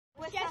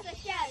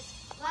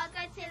Yes.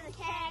 Welcome to the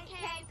KK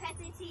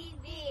Petsy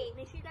TV.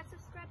 Make sure you guys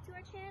subscribe to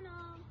our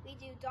channel. We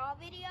do doll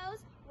videos,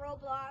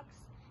 Roblox,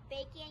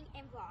 baking,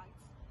 and vlogs.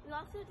 We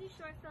also do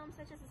short films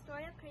such as The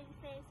Story of Crazy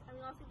Face, and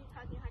we also do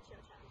Talking Hot Show.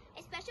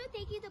 A special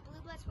thank you to Blue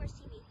Blood Sports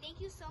TV.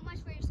 Thank you so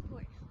much for your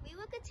support. We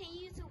will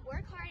continue to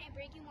work hard and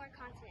bring you more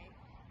content.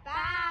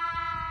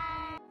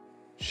 Bye.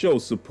 Show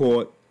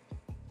support.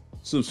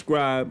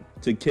 Subscribe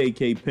to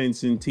KK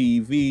Penson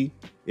TV.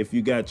 If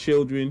you got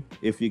children,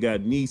 if you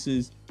got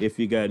nieces, if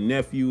you got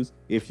nephews,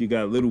 if you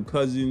got little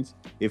cousins,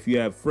 if you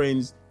have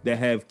friends that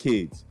have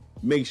kids,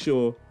 make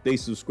sure they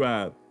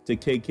subscribe to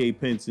KK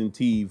Penson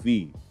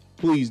TV.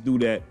 Please do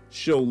that.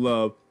 Show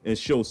love and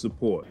show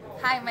support.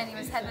 Hi, my name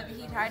is Heather the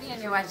Heat Hardy,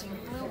 and you're watching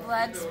Blue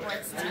Blood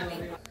Sports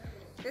TV.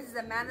 This is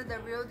Amanda the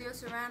Real Deal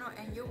Serrano,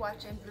 and you're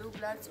watching Blue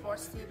Blood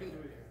Sports TV.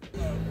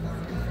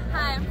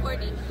 Hi, I'm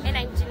Courtney. And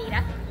I'm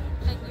Janita.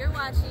 And you're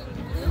watching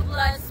Blue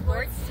Blood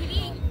Sports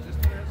TV.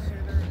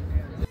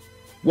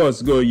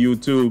 What's good,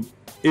 YouTube?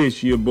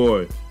 It's your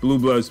boy, Blue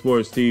Blood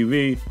Sports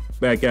TV,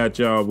 back at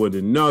y'all with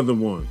another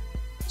one.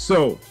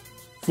 So,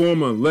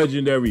 former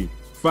legendary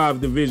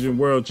 5-division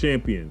world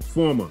champion,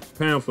 former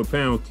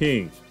pound-for-pound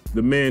king,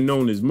 the man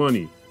known as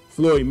Money,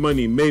 Floyd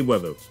Money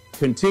Mayweather,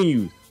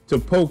 continues to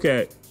poke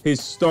at his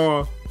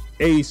star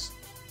ace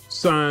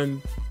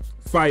sign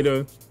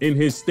fighter in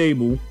his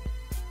stable,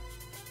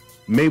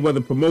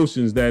 Mayweather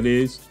Promotions, that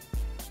is,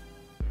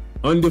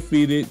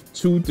 undefeated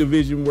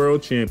 2-division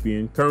world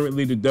champion,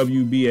 currently the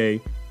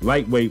WBA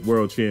lightweight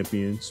world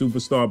champion,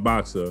 superstar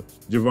boxer,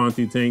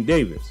 Gervonta Tank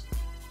Davis.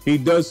 He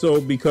does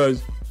so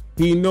because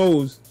he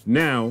knows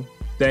now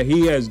that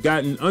he has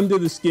gotten under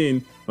the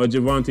skin of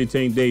Gervonta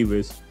Tank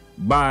Davis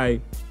by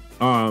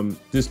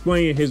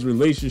displaying his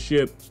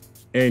relationship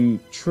and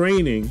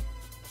training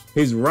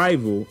his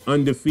rival,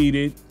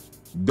 undefeated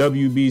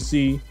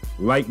WBC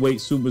lightweight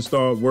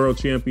superstar world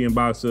champion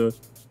boxer,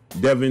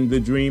 Devin the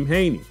Dream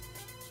Haney.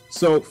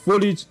 So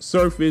footage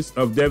surfaced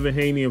of Devin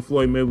Haney and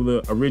Floyd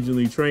Mayweather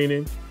originally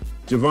training.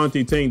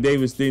 Gervonta Tank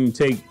Davis didn't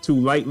take too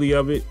lightly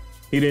of it.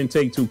 He didn't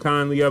take too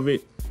kindly of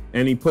it.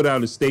 And he put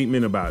out a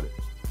statement about it.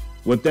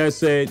 With that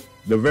said,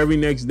 the very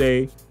next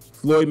day,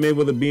 Floyd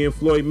Mayweather being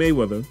Floyd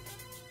Mayweather,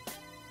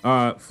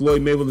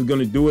 Floyd Mayweather's going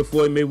to do what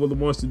Floyd Mayweather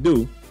wants to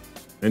do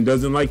and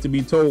doesn't like to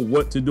be told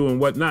what to do and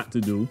what not to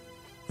do.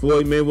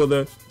 Floyd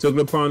Mayweather took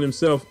it upon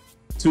himself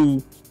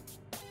to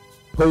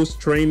post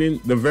training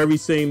the very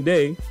same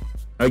day,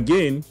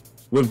 again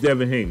with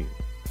Devin Haney.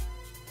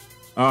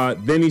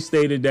 Then he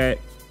stated that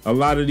a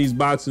lot of these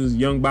boxers,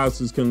 young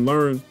boxers, can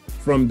learn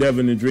from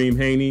Devin the Dream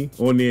Haney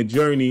on their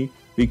journey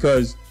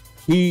because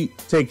he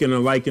taken a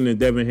liking to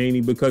Devin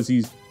Haney because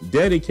he's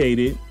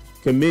dedicated,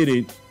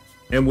 committed,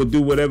 and will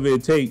do whatever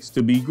it takes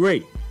to be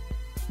great.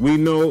 We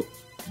know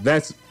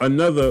that's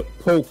another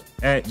poke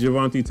at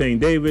Gervonta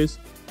Tank Davis,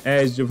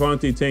 as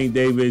Gervonta Tank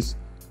Davis,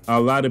 a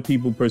lot of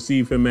people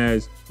perceive him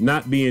as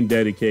not being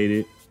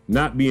dedicated,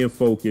 not being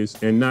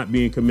focused, and not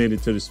being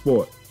committed to the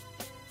sport.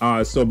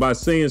 So by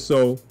saying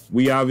so,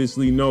 we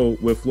obviously know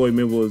where Floyd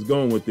Mayweather is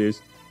going with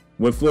this.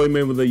 With Floyd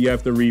Mayweather, you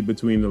have to read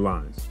between the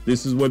lines.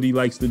 This is what he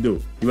likes to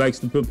do. He likes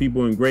to put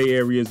people in gray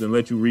areas and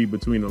let you read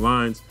between the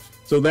lines.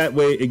 So that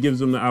way it gives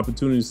them the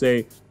opportunity to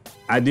say,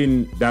 I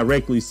didn't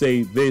directly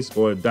say this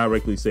or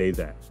directly say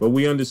that. But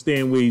we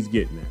understand where he's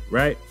getting at,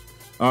 right?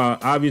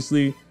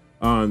 Obviously,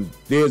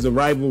 there's a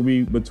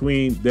rivalry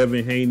between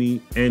Devin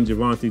Haney and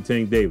Gervonta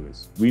Tank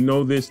Davis. We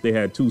know this. They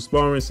had 2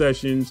 sparring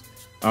sessions.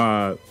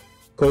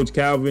 Coach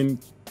Calvin,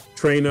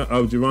 trainer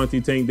of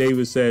Gervonta Tank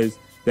Davis, says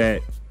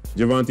that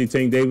Gervonta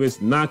Tank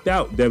Davis knocked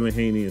out Devin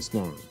Haney in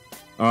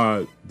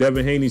sparring.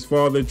 Devin Haney's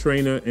father,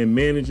 trainer, and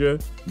manager,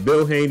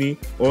 Bill Haney,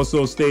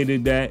 also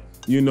stated that,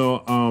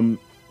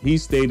 he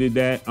stated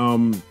that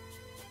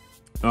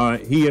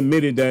he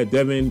admitted that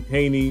Devin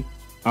Haney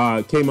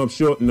came up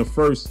short in the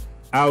first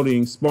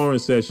outing sparring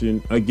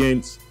session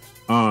against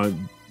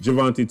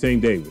Gervonta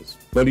Tank Davis.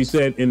 But he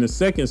said in the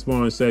second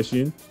sparring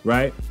session,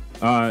 right,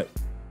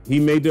 he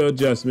made the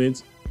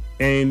adjustments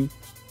and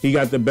he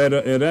got the better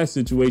of that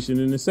situation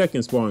in the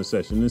second sparring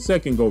session, the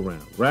second go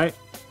round, right?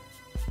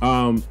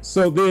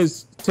 So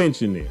there's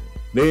tension there.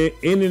 They're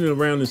in and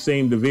around the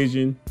same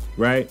division,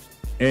 right?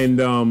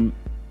 And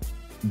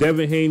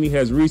Devin Haney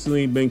has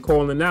recently been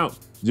calling out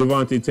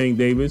Gervonta Tank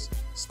Davis,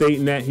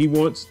 stating that he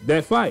wants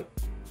that fight,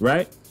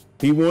 right?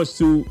 He wants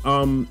to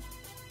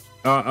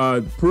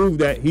prove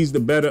that he's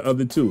the better of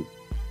the two,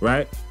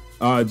 right?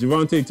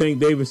 Gervonta Tank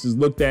Davis is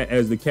looked at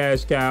as the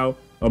cash cow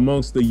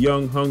amongst the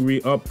young,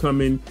 hungry,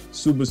 upcoming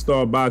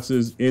superstar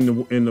boxers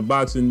in the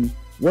boxing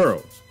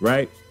world,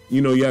 right?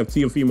 You have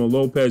Teofimo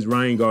Lopez,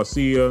 Ryan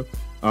Garcia,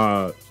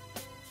 Vasyl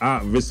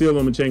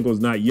Lomachenko is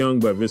not young,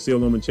 but Vasyl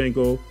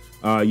Lomachenko.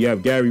 You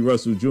have Gary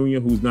Russell Jr.,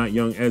 who's not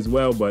young as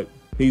well, but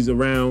he's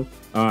around.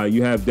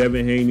 You have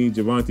Devin Haney,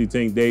 Gervonta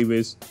Tank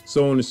Davis,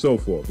 so on and so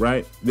forth,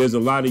 right? There's a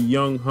lot of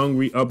young,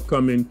 hungry,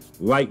 upcoming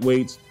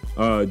lightweights,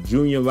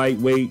 junior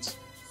lightweights,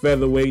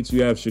 featherweights.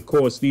 You have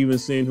Shakur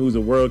Stevenson, who's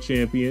a world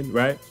champion,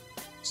 right?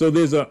 So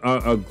there's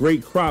a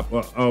great crop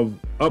of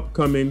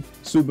upcoming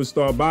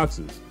superstar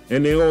boxers,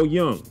 and they're all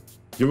young.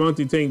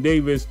 Gervonta Tank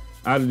Davis,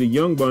 out of the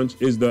young bunch,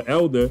 is the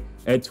elder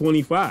at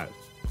 25.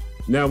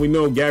 Now we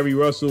know Gary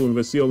Russell and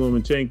Vasyl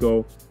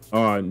Lomachenko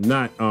are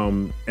not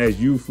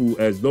as youthful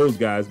as those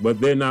guys,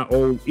 but they're not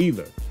old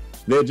either.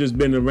 They've just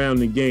been around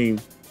the game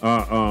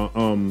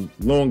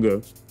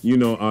longer. You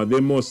know,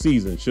 they're more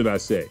seasoned, should I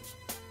say,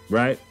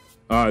 right?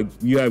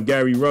 You have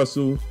Gary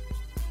Russell,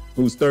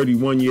 who's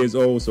 31 years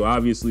old, so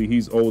obviously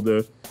he's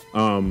older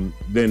than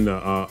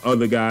the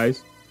other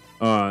guys.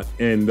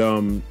 And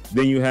then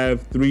you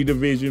have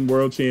 3-division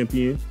world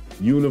champion,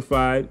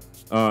 unified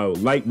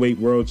lightweight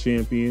world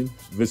champion,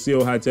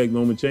 Vasyl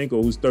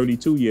Lomachenko, who's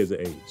 32 years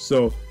of age.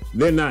 So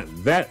they're not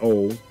that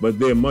old, but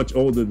they're much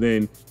older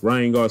than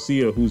Ryan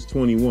Garcia, who's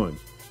 21,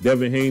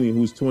 Devin Haney,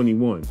 who's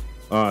 21,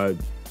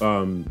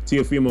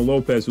 Teofimo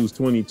Lopez, who's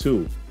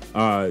 22,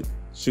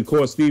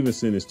 Shakur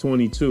Stevenson is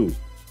 22.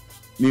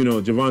 You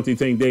know, Gervonta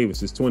Tank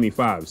Davis is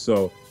 25.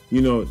 So,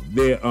 you know,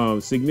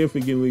 they're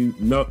significantly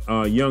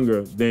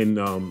younger than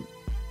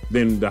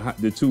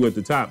the two at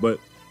the top. But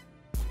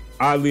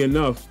oddly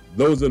enough,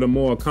 those are the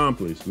more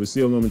accomplished,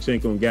 Vasyl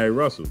Lomachenko and Gary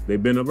Russell.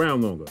 They've been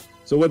around longer.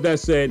 So with that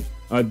said,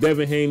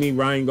 Devin Haney,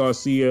 Ryan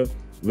Garcia,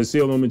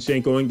 Vasyl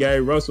Lomachenko, and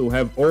Gary Russell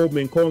have all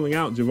been calling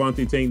out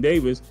Gervonta Tank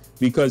Davis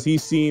because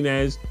he's seen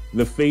as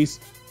the face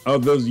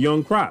of those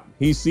young crop.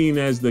 He's seen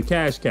as the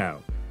cash cow.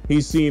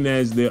 He's seen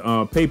as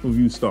the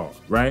pay-per-view star,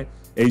 right?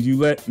 As you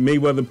let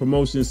Mayweather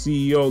Promotions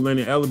CEO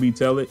Leonard Ellaby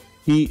tell it,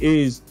 he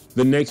is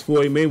the next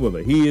Floyd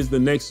Mayweather. He is the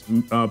next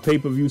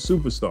pay-per-view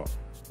superstar,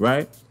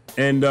 right?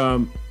 And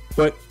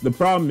but the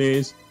problem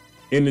is,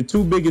 in the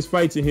 2 biggest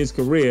fights in his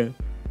career,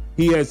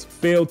 he has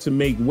failed to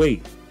make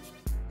weight.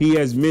 He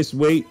has missed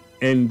weight,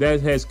 and that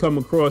has come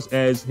across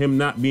as him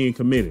not being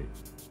committed,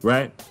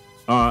 right?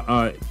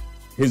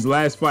 His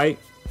last fight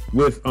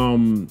with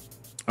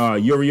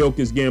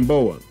Yuriorkis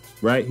Gamboa,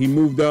 right? He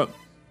moved up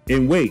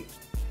in weight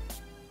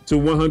to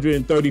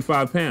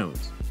 135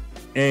 pounds,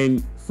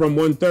 and from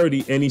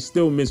 130, and he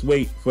still missed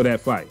weight for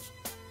that fight,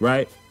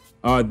 right?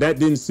 That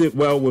didn't sit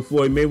well with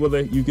Floyd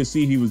Mayweather. You can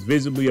see he was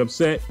visibly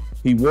upset.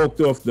 He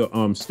walked off the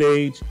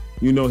stage.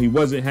 You know, he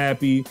wasn't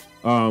happy.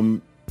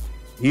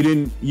 He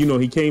didn't, you know,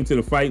 he came to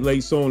the fight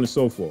late, so on and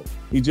so forth.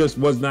 He just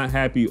was not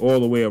happy all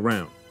the way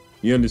around.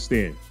 You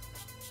understand?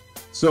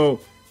 So,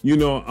 you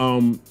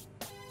know,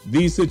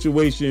 these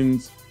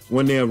situations,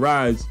 when they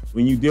arise,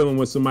 when you're dealing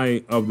with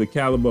somebody of the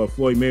caliber of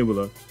Floyd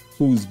Mayweather,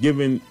 who's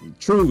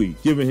truly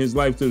given his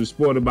life to the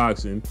sport of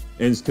boxing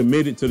and is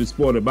committed to the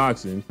sport of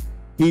boxing,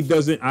 he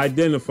doesn't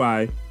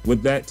identify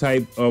with that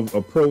type of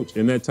approach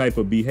and that type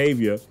of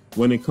behavior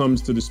when it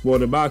comes to the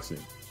sport of boxing,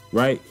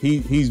 right?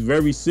 He's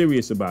very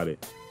serious about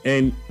it.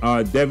 And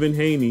Devin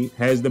Haney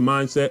has the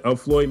mindset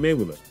of Floyd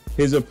Mayweather.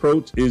 His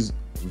approach is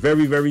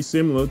very, very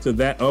similar to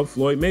that of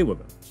Floyd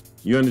Mayweather.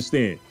 You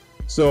understand?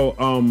 So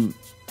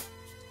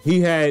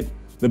he had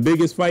the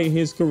biggest fight in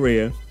his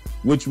career,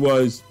 which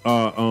was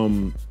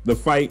the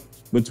fight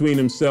between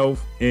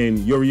himself and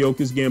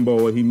Yuriorkis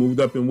Gamboa. He moved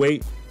up in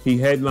weight. He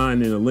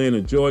headlined in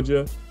Atlanta,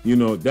 Georgia. You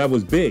know, that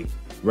was big,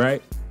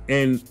 right?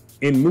 And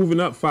in moving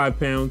up 5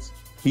 pounds,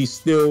 he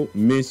still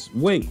missed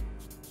weight,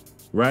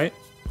 right?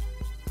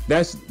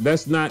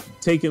 That's not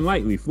taken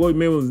lightly. Floyd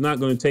Mayweather is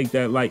not going to take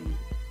that lightly.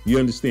 You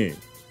understand?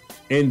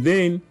 And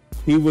then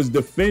he was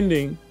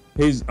defending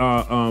his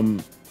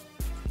IBF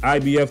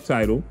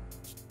title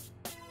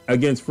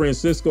against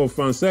Francisco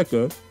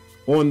Fonseca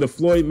on the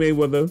Floyd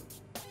Mayweather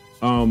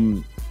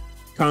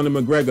Conor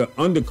McGregor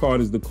undercard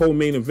as the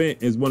co-main event,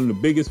 is one of the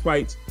biggest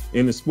fights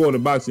in the sport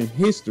of boxing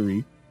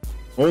history,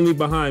 only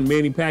behind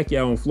Manny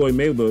Pacquiao and Floyd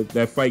Mayweather.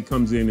 That fight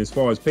comes in as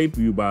far as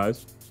pay-per-view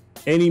buys,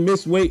 and he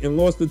missed weight and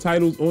lost the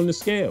titles on the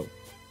scale.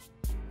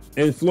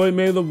 And Floyd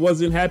Mayweather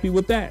wasn't happy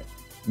with that.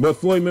 But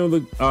Floyd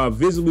Mayweather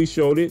visibly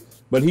showed it,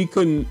 but he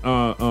couldn't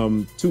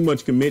too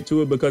much commit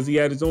to it because he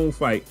had his own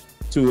fight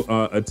to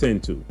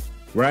attend to,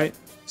 right?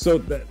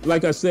 So,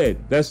 like I said,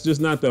 that's just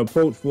not the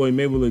approach Floyd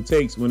Mayweather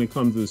takes when it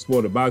comes to the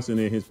sport of boxing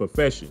and his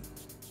profession.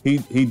 He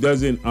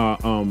doesn't,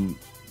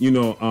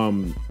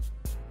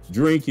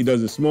 drink. He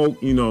doesn't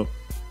smoke. You know,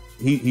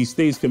 he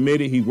stays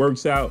committed. He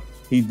works out.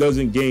 He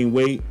doesn't gain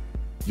weight.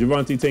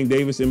 Gervonta Tank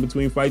Davis, in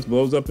between fights,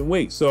 blows up in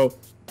weight. So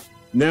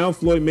now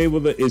Floyd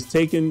Mayweather is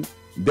taking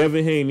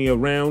Devin Haney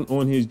around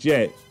on his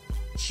jet,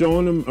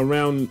 showing him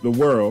around the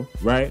world,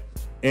 right?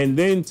 And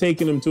then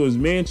taking him to his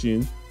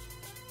mansion,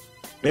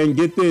 and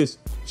get this,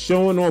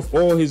 showing off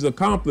all his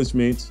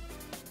accomplishments,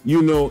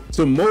 you know,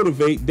 to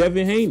motivate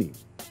Devin Haney.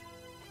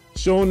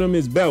 Showing him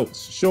his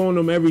belts, showing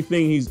him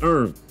everything he's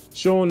earned,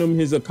 showing him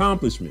his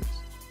accomplishments,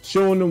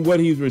 showing him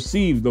what he's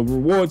received, the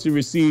rewards he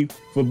received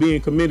for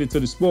being committed to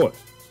the sport.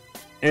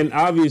 And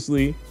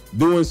obviously,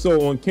 doing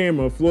so on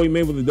camera, Floyd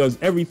Mayweather does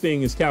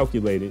everything is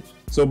calculated.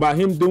 So by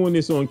him doing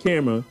this on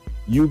camera,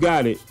 you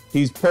got it.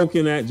 He's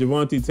poking at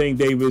Gervonta Tank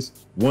Davis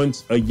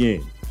once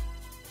again.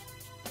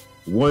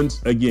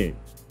 Once again.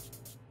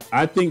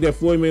 I think that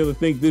Floyd Mayweather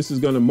thinks this is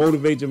going to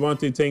motivate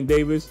Gervonta Tank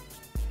Davis.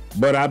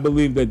 but I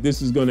believe that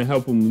this is going to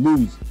help him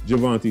lose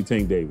Gervonta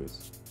Tank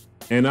Davis.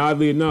 And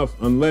oddly enough,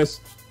 unless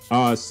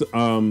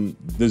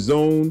the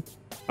zone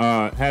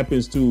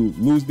happens to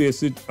lose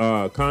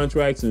their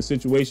contracts and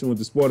situation with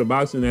the sport of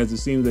boxing, as it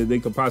seems that they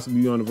could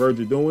possibly be on the verge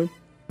of doing,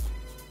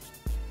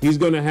 he's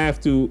going to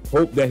have to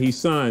hope that he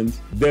signs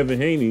Devin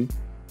Haney,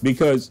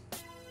 because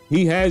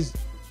he has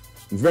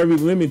very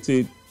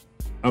limited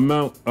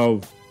amount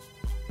of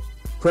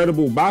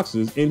credible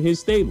boxers in his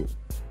stable.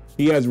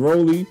 He has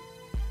Rolly,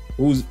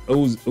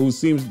 who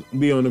seems to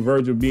be on the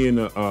verge of being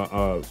a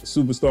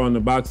superstar in the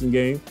boxing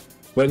game,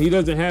 but he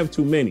doesn't have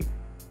too many.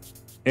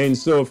 And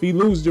so if he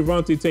loses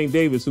Gervonta Tank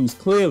Davis, who's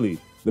clearly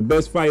the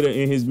best fighter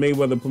in his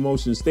Mayweather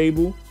promotion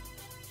stable,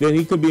 then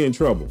he could be in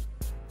trouble.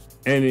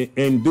 And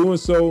in doing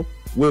so,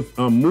 with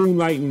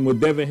moonlighting with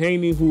Devin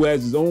Haney, who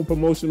has his own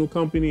promotional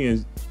company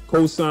and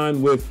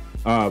co-signed with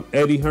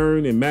Eddie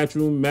Hearn and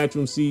Matchroom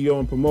CEO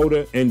and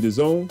promoter and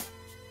DAZN,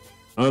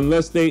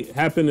 unless they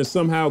happen to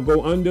somehow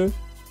go under,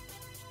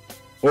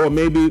 or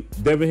maybe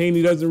Devin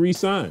Haney doesn't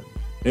re-sign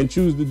and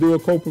choose to do a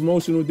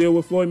co-promotional deal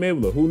with Floyd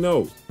Mayweather. Who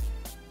knows?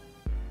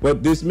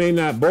 But this may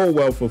not bode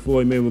well for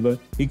Floyd Mayweather.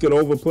 He could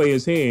overplay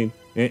his hand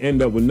and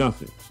end up with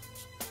nothing.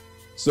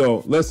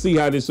 So let's see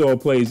how this all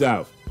plays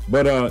out.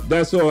 But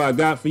that's all I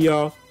got for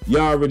y'all.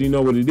 Y'all already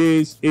know what it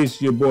is.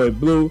 It's your boy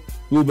Blue,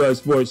 Blue Blood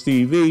Sports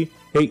TV.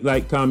 Hate,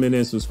 like, comment,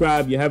 and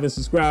subscribe. If you haven't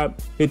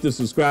subscribed, hit the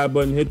subscribe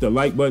button, hit the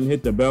like button,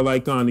 hit the bell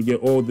icon to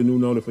get all the new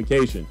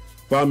notifications.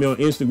 Follow me on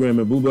Instagram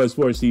at Blue Blood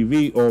Sports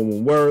TV, all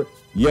one word.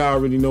 Y'all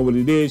already know what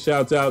it is.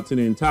 Shouts out to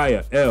the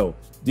entire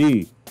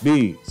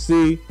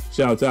LDBC.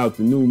 Shouts out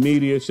to New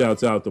Media.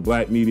 Shouts out to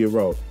Black Media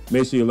Row.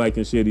 Make sure you like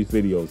and share these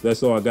videos.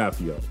 That's all I got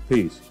for y'all.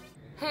 Peace.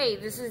 Hey,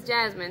 this is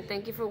Jasmine.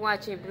 Thank you for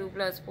watching Blue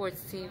Blood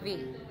Sports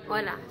TV.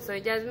 Hola,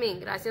 soy Jasmine.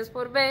 Gracias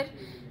por ver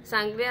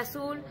Sangre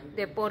Azul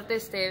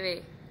Deportes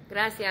TV.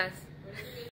 Gracias.